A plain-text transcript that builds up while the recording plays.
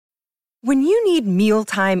When you need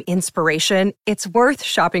mealtime inspiration, it's worth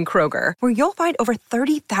shopping Kroger, where you'll find over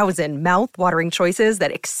 30,000 mouth-watering choices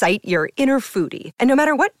that excite your inner foodie. And no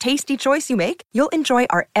matter what tasty choice you make, you'll enjoy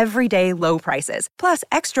our everyday low prices, plus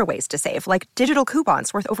extra ways to save, like digital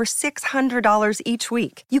coupons worth over $600 each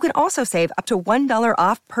week. You can also save up to $1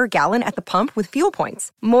 off per gallon at the pump with fuel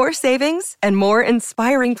points. More savings and more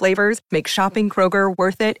inspiring flavors make shopping Kroger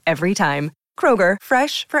worth it every time. Kroger,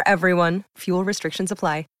 fresh for everyone. Fuel restrictions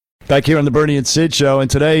apply. Back here on the Bernie and Sid Show, and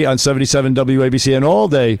today on 77 WABC and all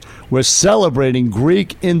day, we're celebrating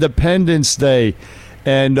Greek Independence Day.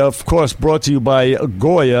 And, of course, brought to you by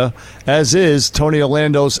Goya, as is Tony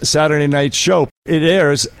Orlando's Saturday night show. It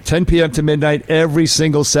airs 10 p.m. to midnight every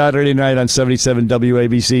single Saturday night on 77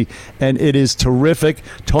 WABC, and it is terrific.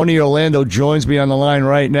 Tony Orlando joins me on the line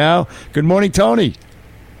right now. Good morning, Tony.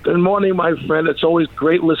 Good morning, my friend. It's always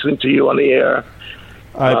great listening to you on the air.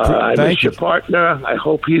 I miss your partner. I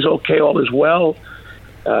hope he's okay, all is well.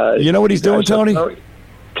 You know what he's doing, Tony?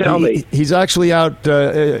 Tell me. He's actually out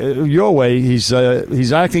your way. He's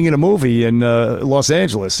acting in a movie in Los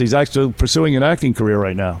Angeles. He's actually pursuing an acting career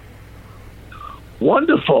right now.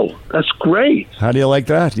 Wonderful. That's great. How do you like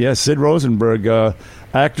that? Yes, Sid Rosenberg,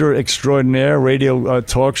 actor extraordinaire, radio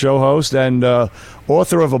talk show host, and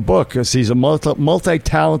author of a book. He's a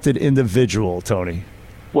multi-talented individual, Tony.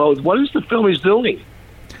 Well, what is the film he's doing?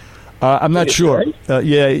 I'm not sure.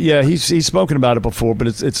 Yeah, he's spoken about it before, but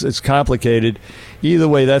it's complicated. Either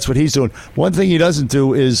way, that's what he's doing. One thing he doesn't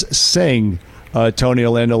do is sing. Tony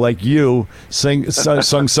Orlando, like you, sung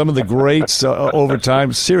some of the greats over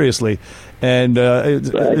time. Seriously, and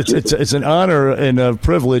it's an honor and a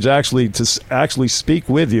privilege actually to speak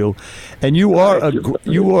with you. And you are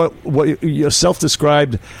what you're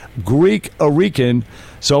self-described Greek Arican.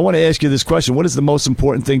 So I want to ask you this question: what is the most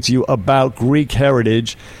important thing to you about Greek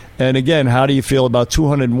heritage? And again, how do you feel about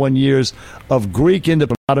 201 years of Greek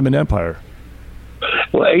independence, Ottoman Empire?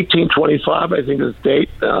 Well, 1825, I think, is the date.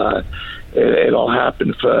 It all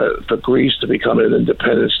happened for Greece to become an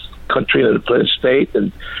independent country, an independent state,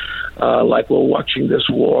 and like we're watching this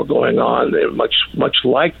war going on, much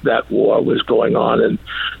like that war was going on, and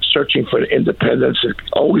searching for independence. It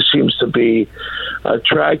always seems to be a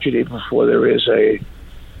tragedy before there is a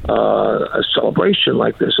celebration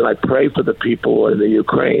like this. And I pray for the people in the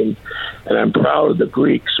Ukraine, and I'm proud of the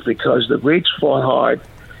Greeks, because the Greeks fought hard.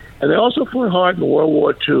 And they also fought hard in World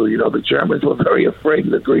War II. You know, the Germans were very afraid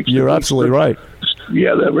of the Greeks. You're absolutely right.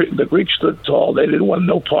 Yeah, the Greeks stood tall. They didn't want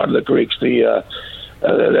no part of the Greeks. They're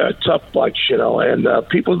a tough bunch, you know. And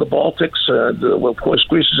people in the Baltics, of course,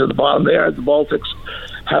 Greece is at the bottom there. The Baltics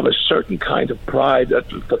have a certain kind of pride that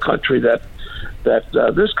the country that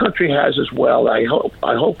this country has as well. I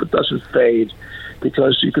hope it doesn't fade,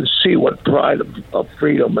 because you can see what pride of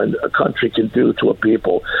freedom and a country can do to a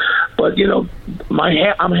people. But, you know,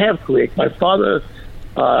 I'm half Greek. My father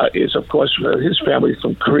is, of course, his family's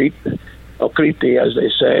from Crete, or Crete, as they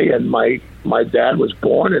say, and my dad was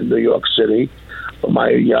born in New York City. My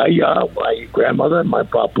yaya, my grandmother, and my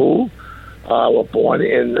papu were born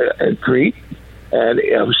in Crete, and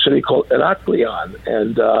in a city called Heraklion.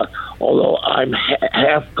 And although I'm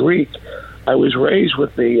half Greek, I was raised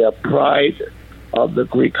with the pride of the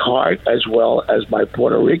Greek heart, as well as my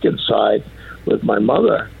Puerto Rican side, with my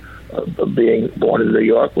mother being born in New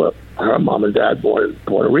York, with her mom and dad born in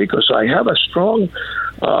Puerto Rico. So I have a strong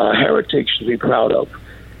heritage to be proud of.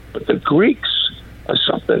 But the Greeks are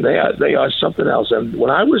something. They are something else. And when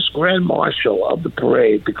I was Grand Marshal of the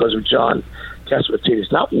parade, because of John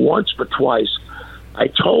Catsimatidis, not once but twice, I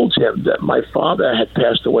told him that my father had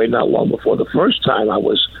passed away not long before the first time I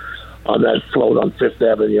was on that float on Fifth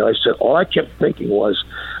Avenue. I said, all I kept thinking was,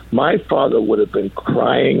 my father would have been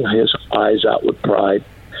crying his eyes out with pride.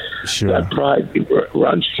 Sure. That pride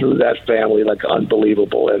runs through that family like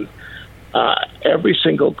unbelievable. And every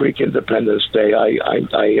single Greek Independence Day,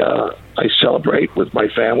 I celebrate with my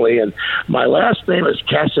family. And my last name is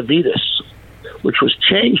Kassavitis, which was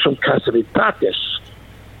changed from Kassavitakis.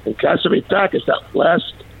 And Kassavitakis, that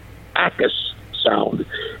last akis sound,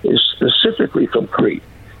 is specifically from Crete.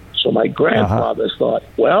 So my grandfather thought,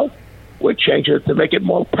 well, we're changing it to make it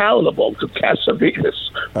more palatable to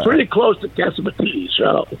Kassavitis. Pretty close to Catsimatidis, you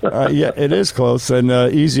know. Yeah, it is close, and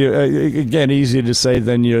easier to say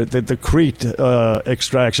than the Crete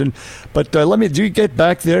extraction. But do you get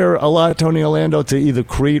back there a lot, Tony Orlando, to either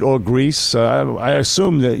Crete or Greece? I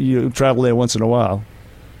assume that you travel there once in a while.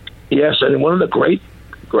 Yes, and one of the great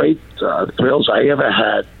thrills I ever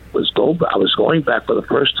had was I was going back for the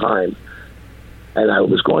first time, and I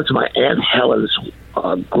was going to my Aunt Helen's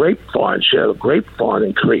grape farm. She had a grape farm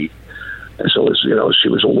in Crete, and so she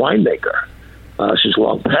was a winemaker. She's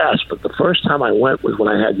long past, but the first time I went was when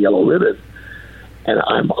I had Yellow Ribbon, and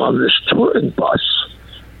I'm on this touring bus,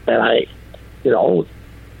 and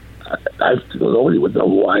nobody would know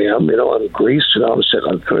who I am. I'm Greece, I'm sitting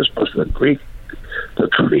on the first bus, and the Greek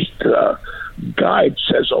guide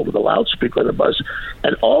says over the loudspeaker on the bus,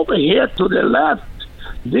 and over here to the left,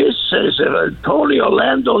 this is Tony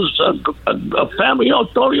Orlando's family.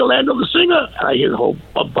 Tony Orlando, the singer. And I hear the whole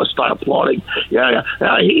bus start applauding. Yeah.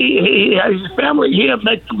 He has his family here.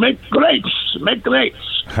 Make grapes. I'm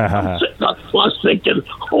sitting on the bus thinking,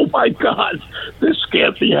 oh my God, this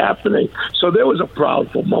can't be happening. So there was a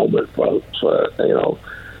proudful moment for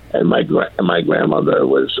And my grandmother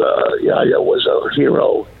was Yaya was a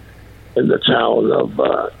hero in the town of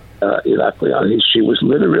Heraklion. She was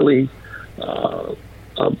literally.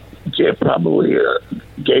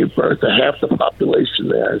 Gave birth to half the population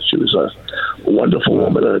there. She was a wonderful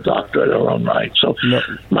woman and a doctor in her own right. So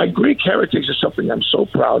my Greek heritage is something I'm so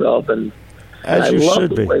proud of, and I love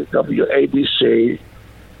the way WABC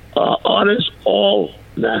honors all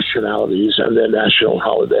nationalities and their national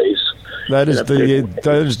holidays. That is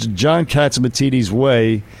John Catsimatidis'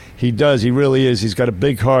 way. He does. He really is. He's got a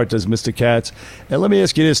big heart, does Mr. Katz. And let me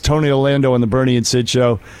ask you this, Tony Orlando on the Bernie and Sid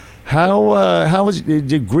Show.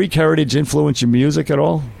 Did Greek heritage influence your music at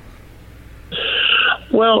all?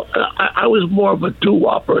 Well, I was more of a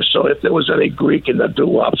doo-wopper, so if there was any Greek in the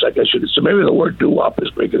doo-wops, I guess you could say maybe the word doo-wop is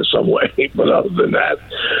Greek in some way. But other than that,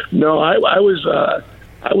 no, I was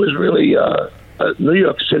really a New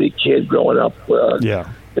York City kid growing up.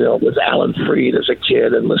 With Alan Freed as a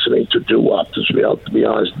kid and listening to doo-wop. To be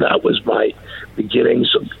honest, that was my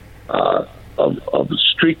beginnings of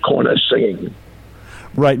street corner singing.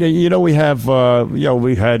 Right. We have,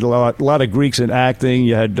 we had a lot of Greeks in acting.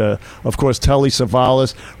 You had, of course, Telly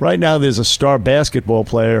Savalas. Right now there's a star basketball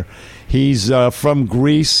player. He's from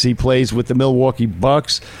Greece. He plays with the Milwaukee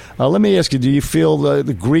Bucks. Let me ask you, do you feel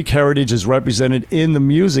the Greek heritage is represented in the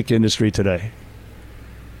music industry today?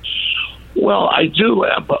 Well, I do.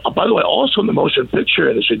 By the way, also in the motion picture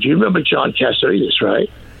industry, do you remember John Cassavetes, right?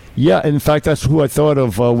 Yeah, in fact, that's who I thought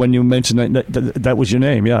of when you mentioned that was your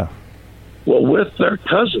name, yeah. Well, we're third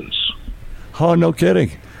cousins. Oh, no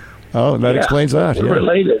kidding. Oh, that explains that. We're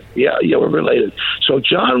related. Yeah, we're related. So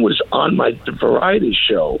John was on my variety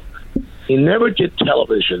show. He never did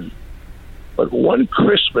television. But one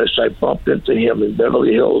Christmas, I bumped into him in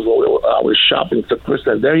Beverly Hills. I was shopping for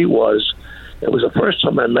Christmas, and there he was. It was the first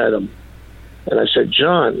time I met him. And I said,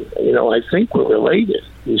 John, I think we're related.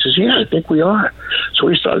 He says, yeah, I think we are. So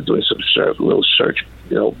we started doing some little search,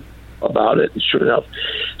 about it, and sure enough.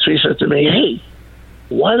 So he said to me, hey,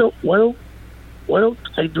 why don't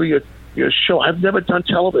I do your show? I've never done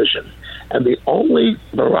television. And the only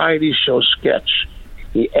variety show sketch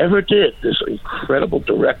he ever did, this incredible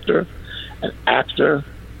director and actor,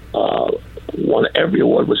 won every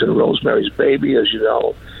award, was in Rosemary's Baby, as you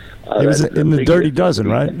know. He was in The Dirty Dozen,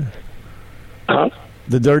 right? Huh?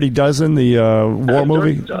 The Dirty Dozen, the war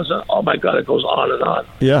movie? Dirty Dozen. Oh, my God, it goes on and on.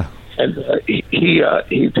 Yeah. And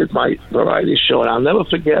he did my variety show, and I'll never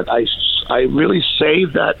forget. I really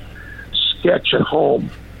saved that sketch at home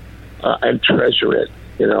and treasure it.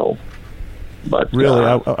 But really,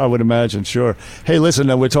 I would imagine. Sure. Hey, listen,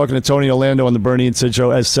 we're talking to Tony Orlando on the Bernie and Sid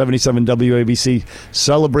Show as 77 WABC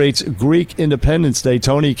celebrates Greek Independence Day.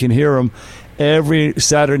 Tony, you can hear him every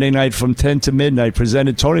Saturday night from 10 to midnight.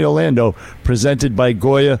 Tony Orlando, presented by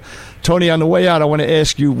Goya. Tony, on the way out, I want to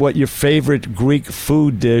ask you what your favorite Greek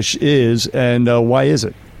food dish is, and why is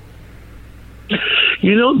it?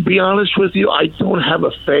 To be honest with you, I don't have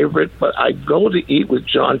a favorite, but I go to eat with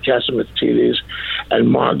John Catsimatidis and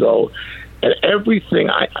Margot, and everything.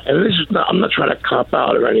 I'm not trying to cop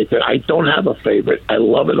out or anything. I don't have a favorite. I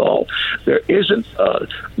love it all. There isn't.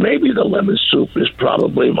 Maybe the lemon soup is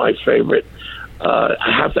probably my favorite.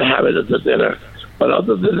 I have to have it at the dinner, but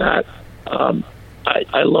other than that,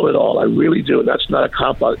 I love it all. I really do. That's not a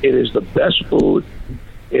cop out. It is the best food.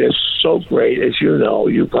 It is so great, as you know.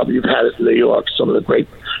 You've had it in New York. Some of the great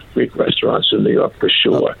Greek restaurants in New York, for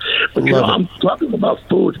sure. But I'm talking about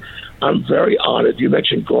food. I'm very honored. You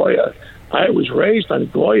mentioned Goya. I was raised on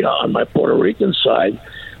Goya on my Puerto Rican side.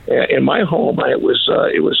 In my home, it was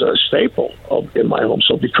a staple in my home.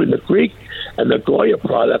 So between the Greek and the Goya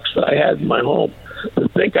products that I had in my home, to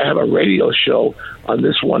think I have a radio show on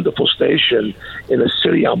this wonderful station in a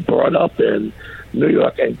city I'm brought up in, New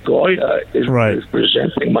York, and Goya is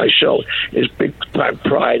presenting my show, is big time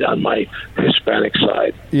pride on my Hispanic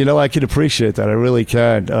side. I can appreciate that. I really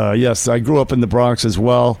can. Yes, I grew up in the Bronx as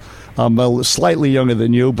well. I'm slightly younger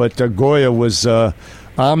than you, but Goya was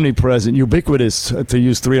omnipresent, ubiquitous, to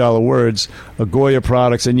use $3 words, Goya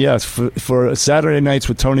products. And yes, for Saturday Nights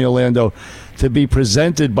with Tony Orlando to be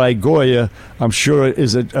presented by Goya, I'm sure it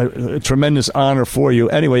is a tremendous honor for you.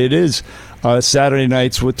 Anyway, it is Saturday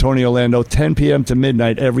Nights with Tony Orlando, 10 p.m. to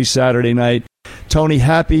midnight every Saturday night. Tony,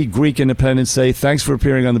 happy Greek Independence Day. Thanks for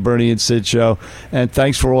appearing on the Bernie and Sid Show, and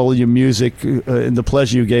thanks for all of your music and the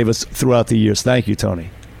pleasure you gave us throughout the years. Thank you, Tony.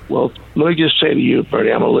 Well, let me just say to you,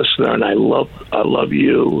 Bernie, I'm a listener, and I love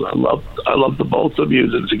you. I love the both of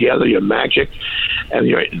you together. Your magic and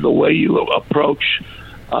the way you approach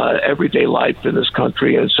everyday life in this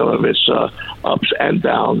country and some of its ups and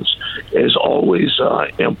downs is always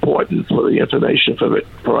important for the information for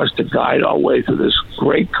us to guide our way through this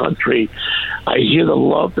great country. I hear the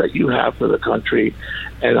love that you have for the country,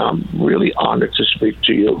 and I'm really honored to speak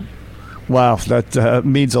to you. Wow, that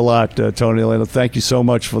means a lot, Tony Orlando. Thank you so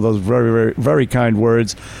much for those very, very, very kind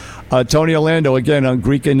words. Tony Orlando, again, on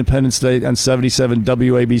Greek Independence Day on 77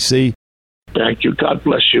 WABC. Thank you. God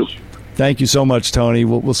bless you. Thank you so much, Tony.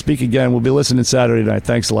 We'll speak again. We'll be listening Saturday night.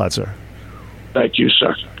 Thanks a lot, sir. Thank you,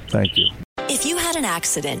 sir. Thank you. If you had an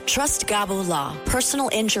accident, trust Gabo Law, personal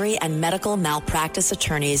injury and medical malpractice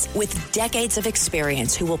attorneys with decades of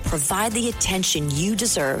experience who will provide the attention you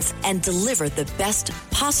deserve and deliver the best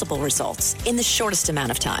possible results in the shortest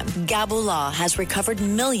amount of time. Gabo Law has recovered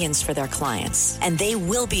millions for their clients, and they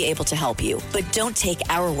will be able to help you. But don't take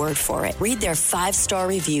our word for it. Read their 5-star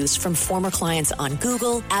reviews from former clients on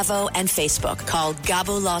Google, Avo, and Facebook. Call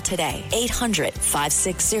Gabo Law today,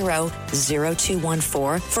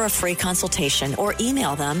 800-560-0214 for a free consultation, or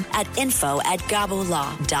email them at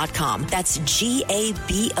info@gabolaw.com. That's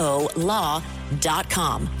GABO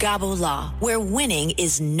law.com. Gabo Law, where winning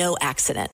is no accident.